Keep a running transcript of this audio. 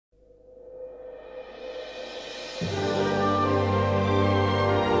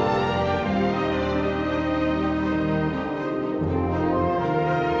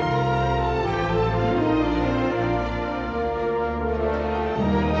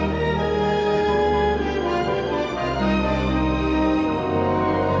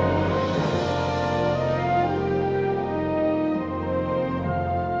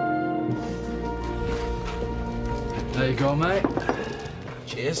you go, mate.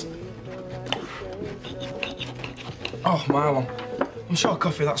 Cheers. Oh, Marlon. I'm sure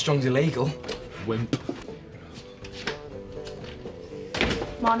coffee that strong's illegal. Wimp.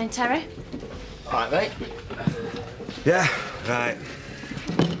 Morning, Terry. All right, mate. Yeah, right.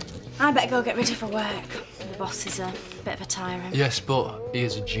 I better go get ready for work. The boss is a bit of a tyrant. Yes, but he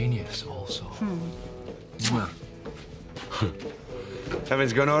is a genius also. Mwah.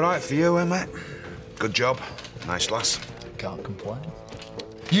 Everything's going all right for you, Emma? Good job. Nice lass. Can't complain.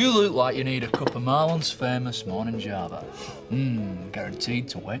 You look like you need a cup of Marlon's famous morning java. Guaranteed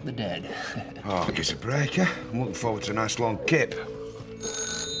to wake the dead. Oh, gives a break, eh? I'm looking forward to a nice long kip.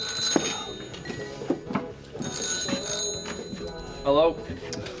 Hello?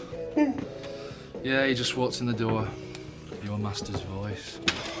 Yeah, he just walked in the door. Your master's voice.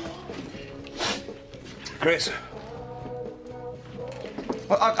 Chris.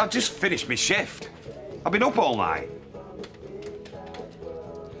 Well, I've just finished my shift. I've been up all night.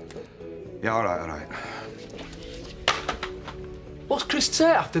 Yeah, all right. What's Chris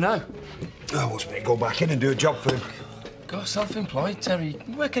say after now? Oh, wants me to go back in and do a job for him. Go self-employed, Terry.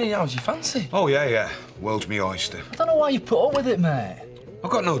 You work any hours you fancy. Oh, yeah. World's me oyster. I don't know why you put up with it, mate.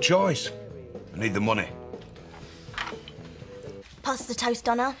 I've got no choice. I need the money. Pass the toast,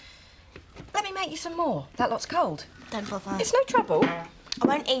 Donna. Let me make you some more. That lot's cold. Don't bother. It's no trouble. I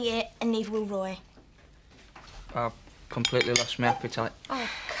won't eat it, and neither will Roy. I've completely lost my appetite. Oh,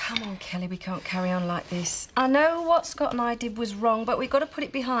 come on, Kelly, we can't carry on like this. I know what Scott and I did was wrong, but we've got to put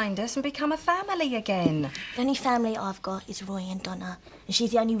it behind us and become a family again. The only family I've got is Roy and Donna, and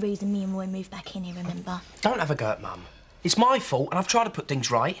she's the only reason me and Roy moved back in here, remember? Don't have a go at Mum. It's my fault, and I've tried to put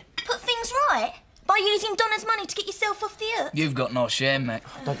things right. Put things right? By using Donna's money to get yourself off the hook? You've got no shame, mate.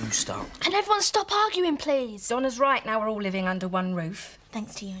 Don't you start. Can everyone stop arguing, please? Donna's right, now we're all living under one roof.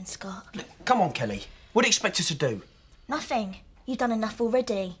 Thanks to you and Scott. Come on, Kelly. What do you expect us to do? Nothing. You've done enough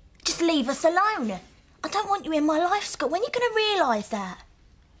already. Just leave us alone. I don't want you in my life, Scott. When are you going to realise that?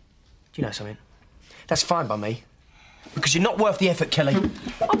 Do you know something? That's fine by me. Because you're not worth the effort, Kelly.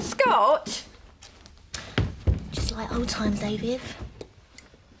 Oh, Scott! Just like old times, eh, Viv?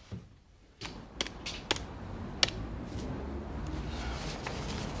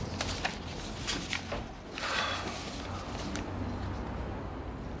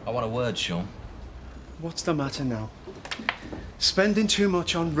 I want a word, Sean. What's the matter now? Spending too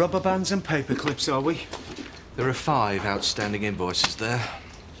much on rubber bands and paper clips, are we? There are 5 outstanding invoices there.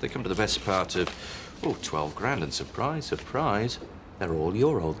 They come to the best part of, 12 grand, and surprise, they're all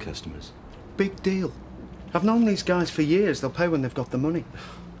your old customers. Big deal. I've known these guys for years. They'll pay when they've got the money.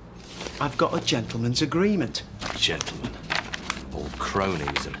 I've got a gentleman's agreement. Gentlemen. All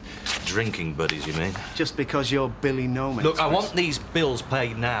cronies and drinking buddies, you mean? Just because you're Billy No Man's Look, I Face. want these bills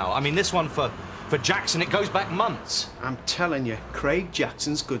paid now. I mean, this one for Jackson, it goes back months. I'm telling you, Craig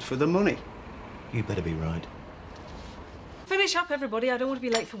Jackson's good for the money. You better be right. Finish up, everybody. I don't want to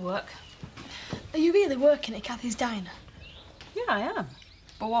be late for work. Are you really working at Kathy's diner? Yeah, I am.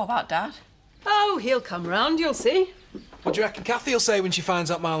 But what about Dad? Oh, he'll come round, you'll see. What do you reckon Kathy will say when she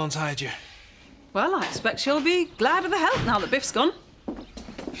finds out Marlon's hired you? Well, I expect she'll be glad of the help now that Biff's gone.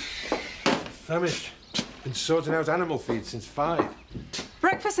 Famished. Been sorting out animal feed since 5.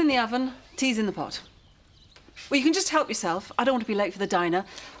 Breakfast in the oven, tea's in the pot. Well, you can just help yourself. I don't want to be late for the diner.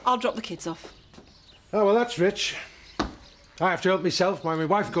 I'll drop the kids off. Oh, well, that's rich. I have to help myself while my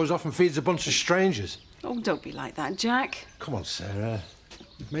wife goes off and feeds a bunch of strangers. Oh, don't be like that, Jack. Come on, Sarah.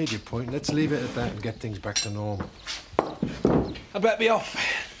 You've made your point. Let's leave it at that and get things back to normal. I better be off.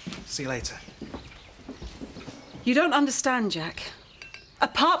 See you later. You don't understand, Jack.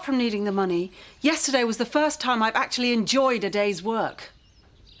 Apart from needing the money, yesterday was the first time I've actually enjoyed a day's work.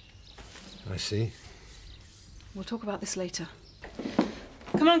 I see. We'll talk about this later.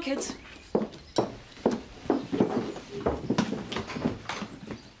 Come on, kids.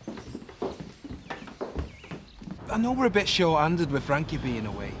 I know we're a bit short-handed with Frankie being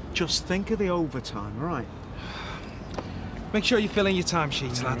away. Just think of the overtime, all right? Make sure you fill in your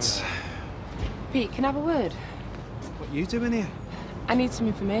timesheets, lads. Pete, can I have a word? What you doing here? I need some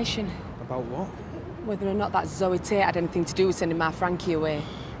information. About what? Whether or not that Zoe Tate had anything to do with sending my Frankie away.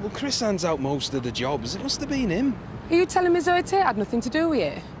 Well, Chris hands out most of the jobs. It must have been him. Are you telling me Zoe Tate had nothing to do with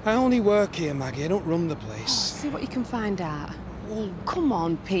it? I only work here, Maggie. I don't run the Oh, place. see what you can find out. Well, come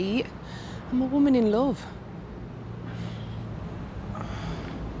on, Pete. I'm a woman in love.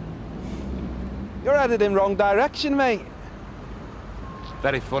 You're headed in wrong direction, mate.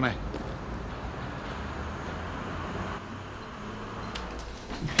 Very funny.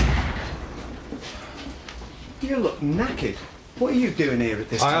 You look knackered. What are you doing here at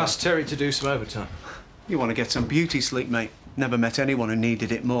this time? I asked Terry to do some overtime. You want to get some beauty sleep, mate. Never met anyone who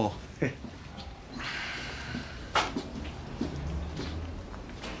needed it more.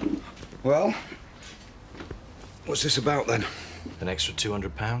 Well, what's this about then? An extra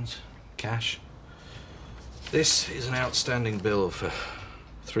 £200, cash. This is an outstanding bill for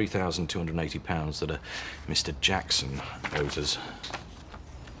 £3,280 that Mr. Jackson owes us.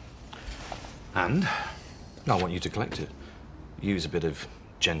 And? I want you to collect it. Use a bit of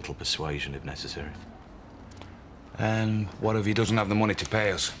gentle persuasion if necessary. And what if he doesn't have the money to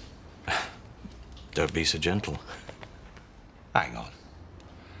pay us? Don't be so gentle. Hang on.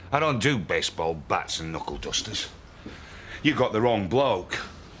 I don't do baseball bats and knuckle dusters. You got the wrong bloke.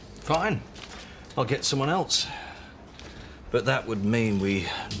 Fine. I'll get someone else. But that would mean we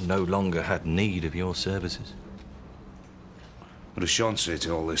no longer had need of your services. What does Sean say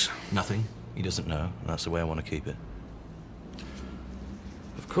to all this? Nothing. He doesn't know. That's the way I want to keep it.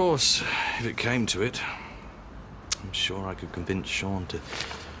 Of course, if it came to it, I'm sure I could convince Sean to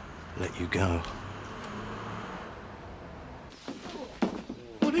let you go.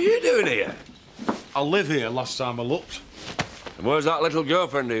 What are you doing here? I live here last time I looked. And where's that little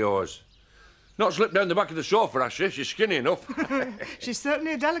girlfriend of yours? Not slipped down the back of the sofa, has she? She's skinny enough. She's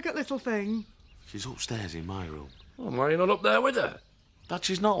certainly a delicate little thing. She's upstairs in my room. Well, why are you not up there with her? Dad,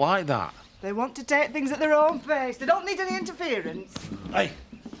 she's not like that. They want to take things at their own pace. They don't need any interference. Hey,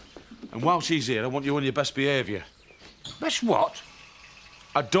 and while she's here, I want you on your best behaviour. Best what?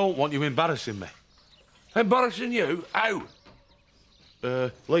 I don't want you embarrassing me. Embarrassing you? How?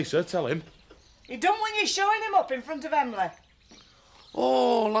 Lisa, tell him. You don't want you showing him up in front of Emily.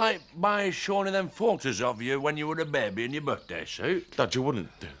 Oh, like by showing them photos of you when you were a baby in your birthday suit? Dad, you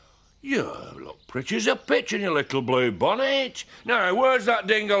wouldn't do. You look pretty as a pitch in your little blue bonnet. Now, where's that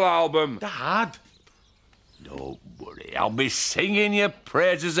Dingle album? Dad! Don't worry, I'll be singing your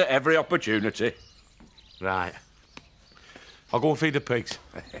praises at every opportunity. Right. I'll go and feed the pigs.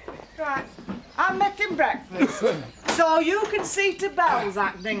 Right, I'm making breakfast. So you can see to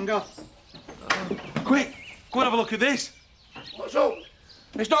Balzac, Dingle. Quick, go and have a look at this. What's up?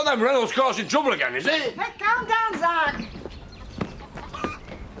 It's not them Reynolds causing trouble again, is it? Hey, calm down, Zach.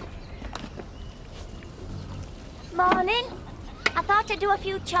 Morning. I thought I'd do a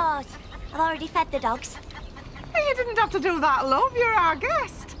few chores. I've already fed the dogs. Hey, you didn't have to do that, love. You're our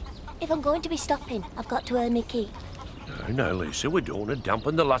guest. If I'm going to be stopping, I've got to earn my keep. No, Lisa, we don't want to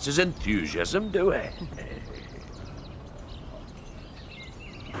dampen the lass's enthusiasm, do we?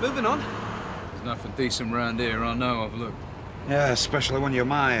 Moving on. There's nothing decent round here, I know of, look. Yeah, especially when you're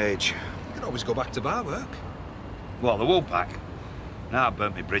my age. You can always go back to bar work. Well, the Woolpack. Now I've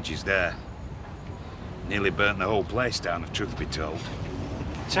burnt my bridges there. Nearly burnt the whole place down, if truth be told.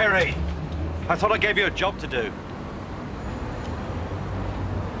 Terry, I thought I gave you a job to do.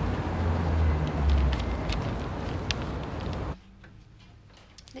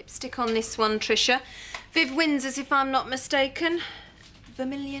 Lipstick on this one, Tricia. Viv Windsor's, if I'm not mistaken.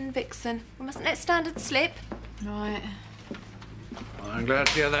 Vermilion Vixen. We mustn't let standard slip. Right. I'm glad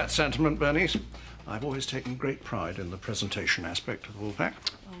to hear that sentiment, Bernice. I've always taken great pride in the presentation aspect of the Woolpack.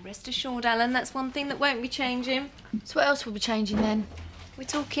 Well, rest assured, Alan, that's one thing that won't be changing. So what else will be changing then? We're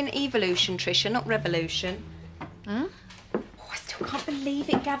talking evolution, Tricia, not revolution. Huh? Oh, I still can't believe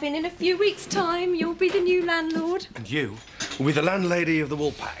it, Gavin. In a few weeks' time, you'll be the new landlord. And you will be the landlady of the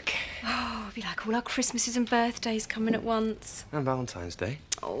Woolpack. Oh, it'll be like all our Christmases and birthdays coming at once. And Valentine's Day.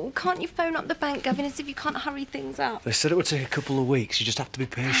 Oh, can't you phone up the bank, Gavin, as if you can't hurry things up? They said it would take a couple of weeks. You just have to be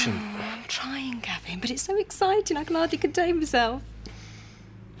patient. Oh, I'm trying, Gavin, but it's so exciting I can hardly contain myself.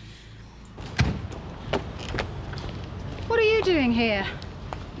 What are you doing here?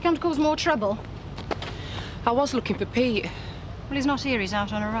 You come to cause more trouble? I was looking for Pete. Well, he's not here. He's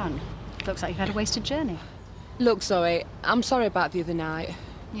out on a run. Looks like you've had a wasted journey. Look, Zoe, I'm sorry about the other night.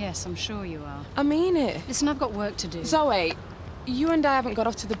 Yes, I'm sure you are. I mean it. Listen, I've got work to do. Zoe, you and I haven't got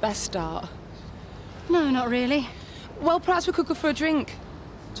off to the best start. No, not really. Well, perhaps we could go for a drink.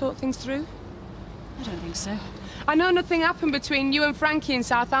 Talk things through. I don't think so. I know nothing happened between you and Frankie in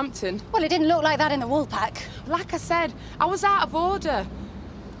Southampton. Well, it didn't look like that in the Woolpack. Like I said, I was out of order.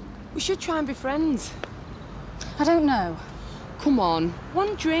 We should try and be friends. I don't know. Come on,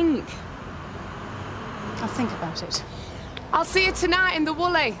 one drink. I'll think about it. I'll see you tonight in the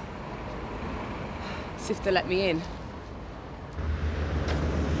Woolly. See if they let me in.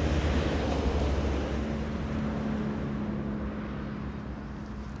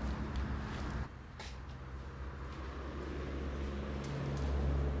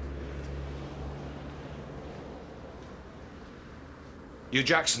 You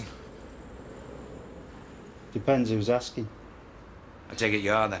Jackson? Depends who's asking. I take it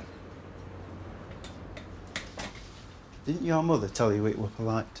you are, then. Didn't your mother tell you it were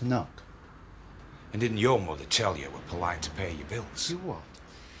polite to knock? And didn't your mother tell you it were polite to pay your bills? You what?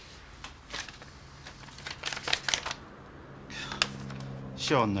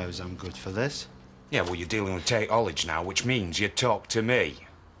 Sean knows I'm good for this. Yeah, well, you're dealing with Tate Ollage now, which means you talk to me.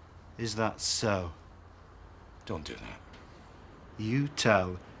 Is that so? Don't do that. You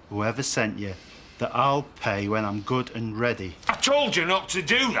tell whoever sent you that I'll pay when I'm good and ready. I told you not to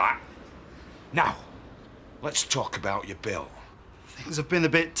do that! Now, let's talk about your bill. Things have been a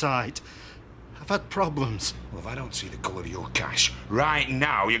bit tight. I've had problems. Well, if I don't see the colour of your cash right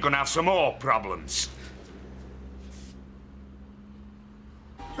now, you're going to have some more problems.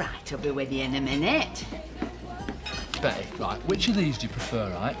 Right, I'll be with you in a minute. Betty, right, which of these do you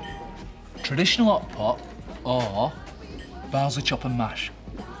prefer, right? Traditional hot pot or Barnsley chop and mash?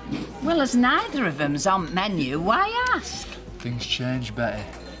 Well, as neither of them's on menu, why ask? Things change, Betty.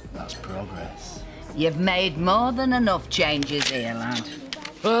 That's progress. You've made more than enough changes here, lad.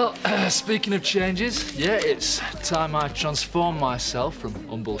 Well, speaking of changes, yeah, it's time I transform myself from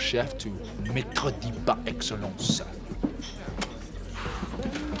humble chef to maître d' par excellence.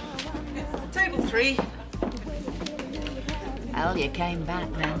 Table 3. Well, you came back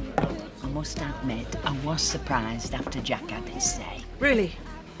then. I must admit, I was surprised after Jack had his say. Really?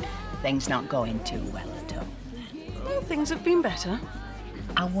 Things not going too well at all. Well, things have been better.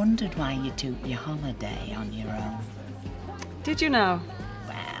 I wondered why you took your holiday on your own. Did you now?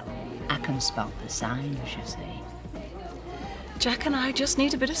 Well, I can spot the signs, you see. Jack and I just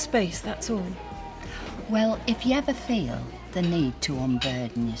need a bit of space, that's all. Well, if you ever feel the need to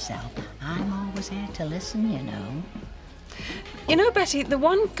unburden yourself, I'm always here to listen, you know. You know, Betty, the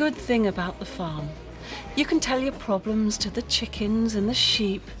one good thing about the farm, you can tell your problems to the chickens and the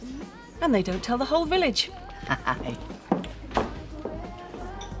sheep, and they don't tell the whole village. Aye.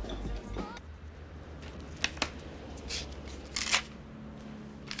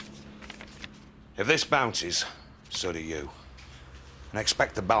 If this bounces, so do you. And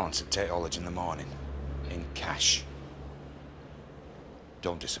expect the balance at Tate Ollage in the morning. In cash.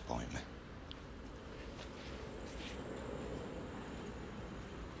 Don't disappoint me.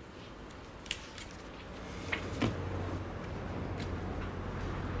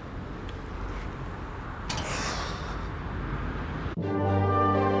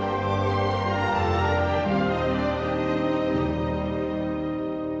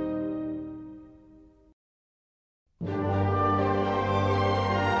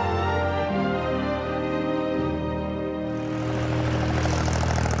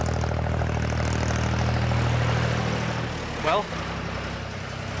 Well?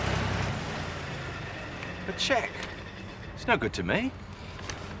 A cheque. It's no good to me.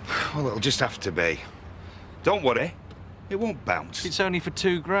 Well, it'll just have to be. Don't worry. It won't bounce. It's only for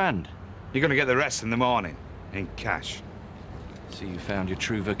 £2,000. You're going to get the rest in the morning. In cash. So you found your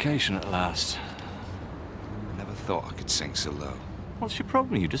true vocation at last. I never thought I could sink so low. What's your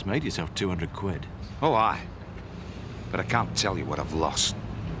problem? You just made yourself 200 quid. Oh, aye. But I can't tell you what I've lost.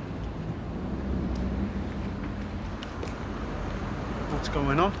 What's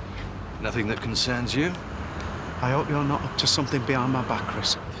going on? Nothing that concerns you? I hope you're not up to something behind my back,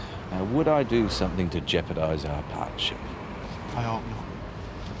 Chris. Now, would I do something to jeopardise our partnership? I hope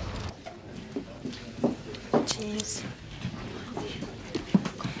not. Cheers.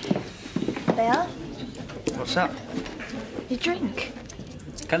 Bear, What's that? your drink.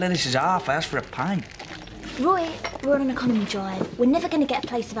 Kelly, this is half. I asked for a pint. Roy, we're on an economy drive. We're never going to get a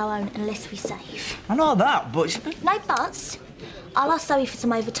place of our own unless we save. I know that, but it's... No buts. I'll ask Zoe for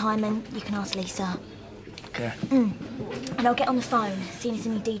some overtime and you can ask Lisa. Okay. And I'll get on the phone, seeing as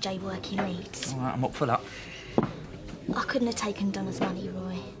any DJ work he needs. All right, I'm up for that. I couldn't have taken Donna's money,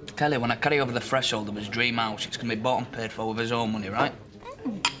 Roy. Kelly, when I carry over the threshold of his dream house, it's going to be bought and paid for with his own money, right?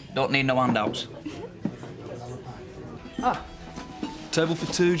 Don't need no handouts. Table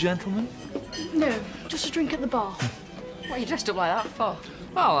for 2, gentlemen? No, just a drink at the bar. What are you dressed up like that for?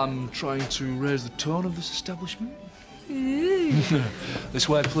 Well, I'm trying to raise the tone of this establishment. This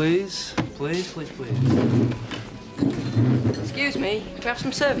way, please. Please, please, please. Excuse me, do we have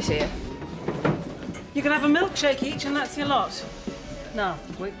some service here? You can have a milkshake each and that's your lot. Now,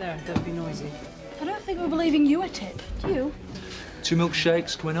 wait there, don't be noisy. I don't think we'll be leaving you a tip, do you? 2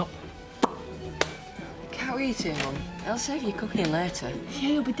 milkshakes coming up. Can't we eat here, Mum? I'll save you cooking later. Yeah,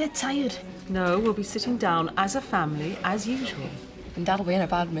 you'll be dead tired. No, we'll be sitting down as a family, as usual. And Dad'll be in a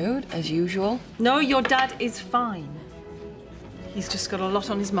bad mood, as usual. No, your dad is fine. He's just got a lot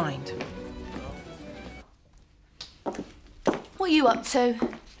on his mind. What are you up to?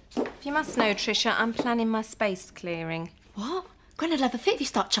 You must know, Tricia, I'm planning my space clearing. What? Grandad'll have a fit if you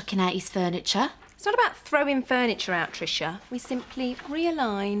start chucking out his furniture. It's not about throwing furniture out, Tricia. We simply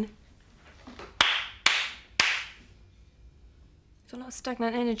realign. There's a lot of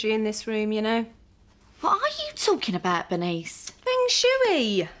stagnant energy in this room, you know. What are you talking about, Bernice? Feng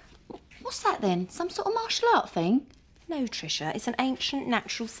Shui. What's that then? Some sort of martial art thing? No, Tricia, it's an ancient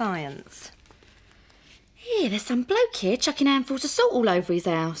natural science. Here, there's some bloke here chucking handfuls of salt all over his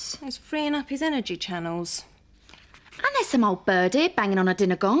house. He's freeing up his energy channels. And there's some old bird here banging on a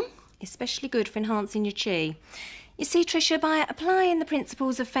dinner gong. Especially good for enhancing your chi. You see, Tricia, by applying the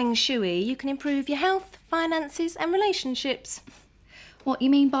principles of Feng Shui, you can improve your health, finances and relationships. What, you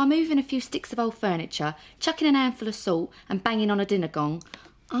mean by moving a few sticks of old furniture, chucking an handful of salt and banging on a dinner gong,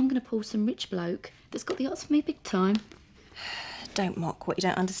 I'm going to pull some rich bloke that's got the odds for me big time? Don't mock what you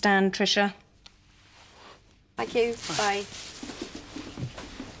don't understand, Tricia. Thank you. Bye.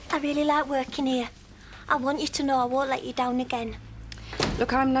 I really like working here. I want you to know I won't let you down again.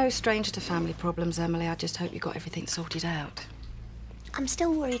 Look, I'm no stranger to family problems, Emily. I just hope you got everything sorted out. I'm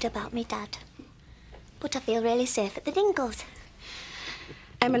still worried about me dad. But I feel really safe at the Dingles.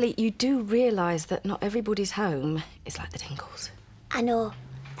 Emily, you do realise that not everybody's home is like the Dingles. I know.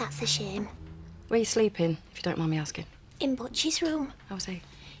 That's a shame. Where are you sleeping, if you don't mind me asking? In Butchie's room. How's he?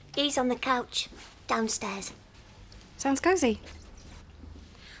 He's on the couch, downstairs. Sounds cosy.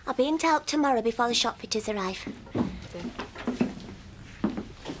 I'll be in to help tomorrow before the shop fitters arrive.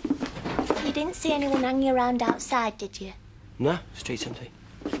 You didn't see anyone hanging around outside, did you? No, street's empty.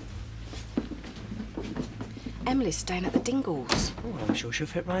 Emily's staying at the Dingles. Oh, I'm sure she'll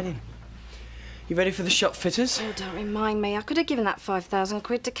fit right in. You ready for the shop fitters? Oh, don't remind me. I could have given that 5,000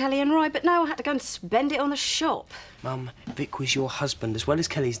 quid to Kelly and Roy, but no, I had to go and spend it on the shop. Mum, Vic was your husband as well as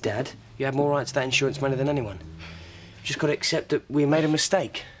Kelly's dad. You had more right to that insurance money than anyone. You just got to accept that we made a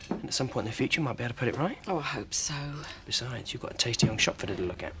mistake. And at some point in the future, you might be able to put it right. Oh, I hope so. Besides, you've got a tasty young shop fitter to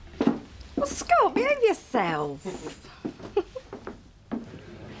look at. Well, Scott, behave yourself.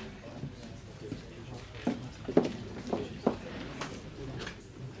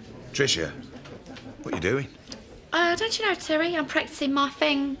 Tricia, what are you doing? Don't you know, Terry? I'm practising my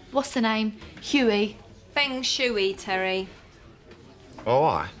thing. What's the name? Huey. Feng Shui, Terry. Oh,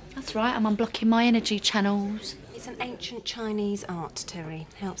 aye. That's right, I'm unblocking my energy channels. It's an ancient Chinese art, Terry.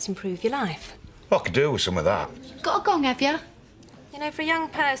 Helps improve your life. I could do with some of that. Got a gong, have you? You know, for a young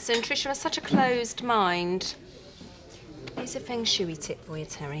person, Tricia has such a closed mind. Here's a Feng Shui tip for you,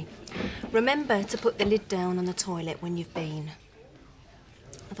 Terry. Remember to put the lid down on the toilet when you've been.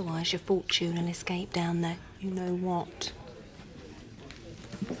 Otherwise, your fortune will escape down there. You know what?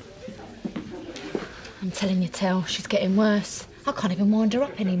 I'm telling you, Tel, she's getting worse. I can't even wind her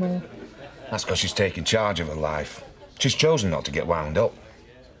up anymore. That's because she's taking charge of her life. She's chosen not to get wound up.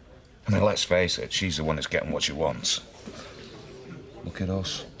 I mean, let's face it, she's the one that's getting what she wants. Look at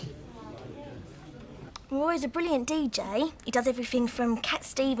us. Roy's a brilliant DJ. He does everything from Cat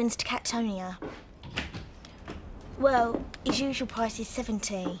Stevens to Cattonia. Well, his usual price is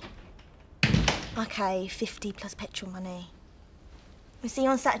 70. OK, 50 plus petrol money. We'll see you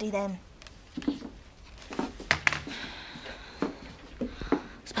on Saturday then.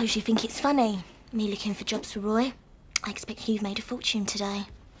 Suppose you think it's funny, me looking for jobs for Roy. I expect you've made a fortune today.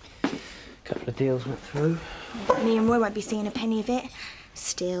 Couple of deals went through. Me and Roy won't be seeing a penny of it.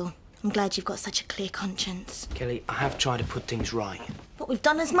 Still, I'm glad you've got such a clear conscience. Kelly, I have tried to put things right. What we've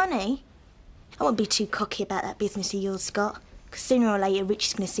done as money? I won't be too cocky about that business of yours, Scott. Because sooner or later, Rich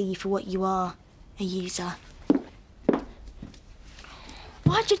is going to see you for what you are, a user.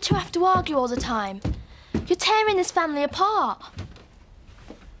 Why do you two have to argue all the time? You're tearing this family apart.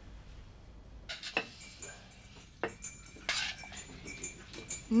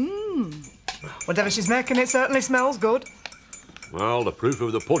 Whatever she's making, it certainly smells good. Well, the proof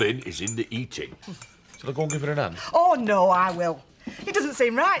of the pudding is in the eating. Shall I go and give her an hand? Oh, no, I will. It doesn't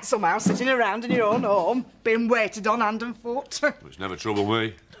seem right, somehow, sitting around in your own home, being waited on hand and foot. It's never trouble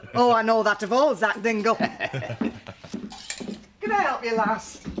me. Oh, I know that of all, Zach Dingle. Can I help you,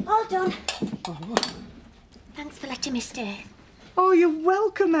 lass? All done. Thanks for letting me stay. Oh, you're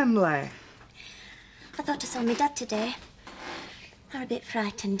welcome, Emily. I thought I saw my dad today. I'm a bit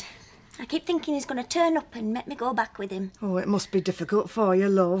frightened. I keep thinking he's going to turn up and make me go back with him. Oh, it must be difficult for you,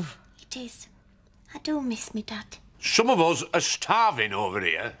 love. It is. I do miss me dad. Some of us are starving over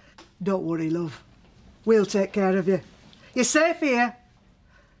here. Don't worry, love. We'll take care of you. You're safe here.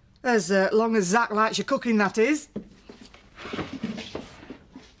 As long as Zach likes your cooking, that is.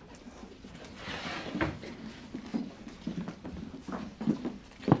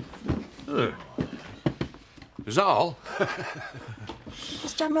 Is that all?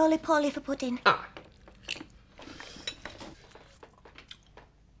 Just jam roly-poly for pudding.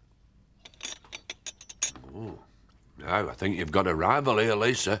 Now, I think you've got a rival here,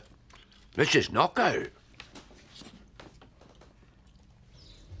 Lisa. Mrs. Knockout.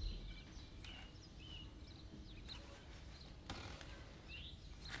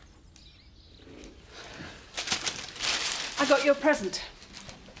 I got you a present.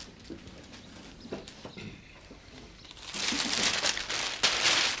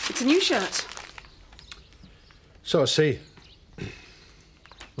 It's a new shirt. So I see.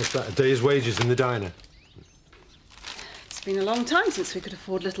 What's that, a day's wages in the diner? It's been a long time since we could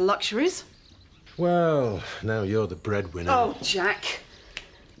afford little luxuries. Well, now you're the breadwinner. Oh, Jack.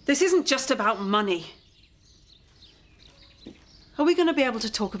 This isn't just about money. Are we going to be able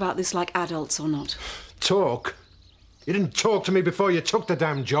to talk about this like adults or not? Talk? You didn't talk to me before you took the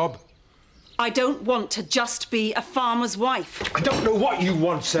damn job. I don't want to just be a farmer's wife. I don't know what you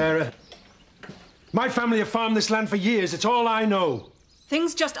want, Sarah. My family have farmed this land for years. It's all I know.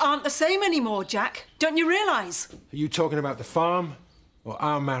 Things just aren't the same anymore, Jack. Don't you realise? Are you talking about the farm or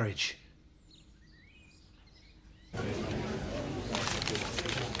our marriage?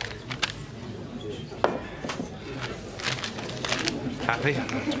 Happy?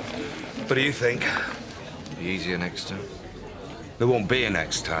 What do you think? Be easier next time. There won't be a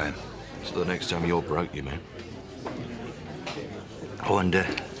next time. So the next time you're broke, you mean? Oh, and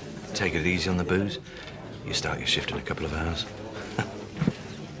take it easy on the booze. You start your shift in a couple of hours.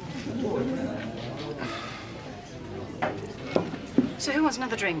 So who wants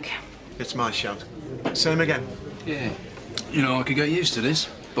another drink? It's my shout. Same again. Yeah. You know, I could get used to this.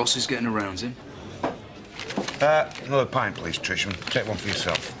 Boss is getting around him. Another pint, please, Trisham. Take one for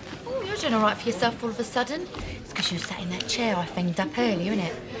yourself. Oh, you're doing all right for yourself all of a sudden. It's because you sat in that chair I fanged up earlier, isn't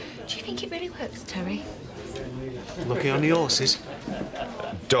it? Do you think it really works, Terry? Lucky on the horses.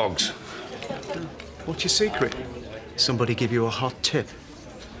 Dogs. What's your secret? Somebody give you a hot tip?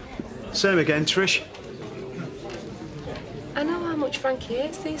 Same again, Trish. I know how much Frankie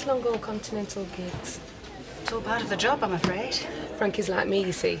hates these long-haul continental gigs. It's all part of the job, I'm afraid. Frankie's like me,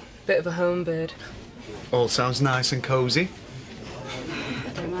 you see. Bit of a home bird. All sounds nice and cosy.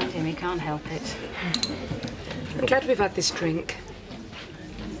 Don't mind him, he can't help it. I'm glad we've had this drink.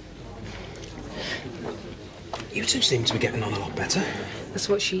 You two seem to be getting on a lot better. That's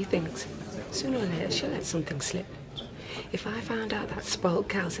what she thinks. Sooner or later, she'll let something slip. If I found out that spoilt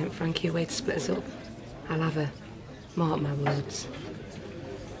cow sent Frankie away to split us up, I'll have her. Mark my words.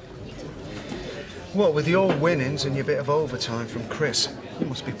 What, with your winnings and your bit of overtime from Chris, you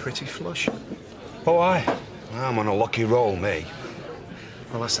must be pretty flush. Oh, aye. I'm on a lucky roll, me.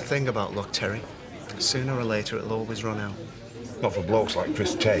 Well, that's the thing about luck, Terry. Sooner or later, it'll always run out. Not for blokes like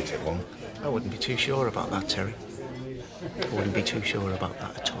Chris Tate, it won't. I wouldn't be too sure about that, Terry. I wouldn't be too sure about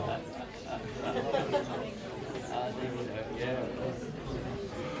that at all.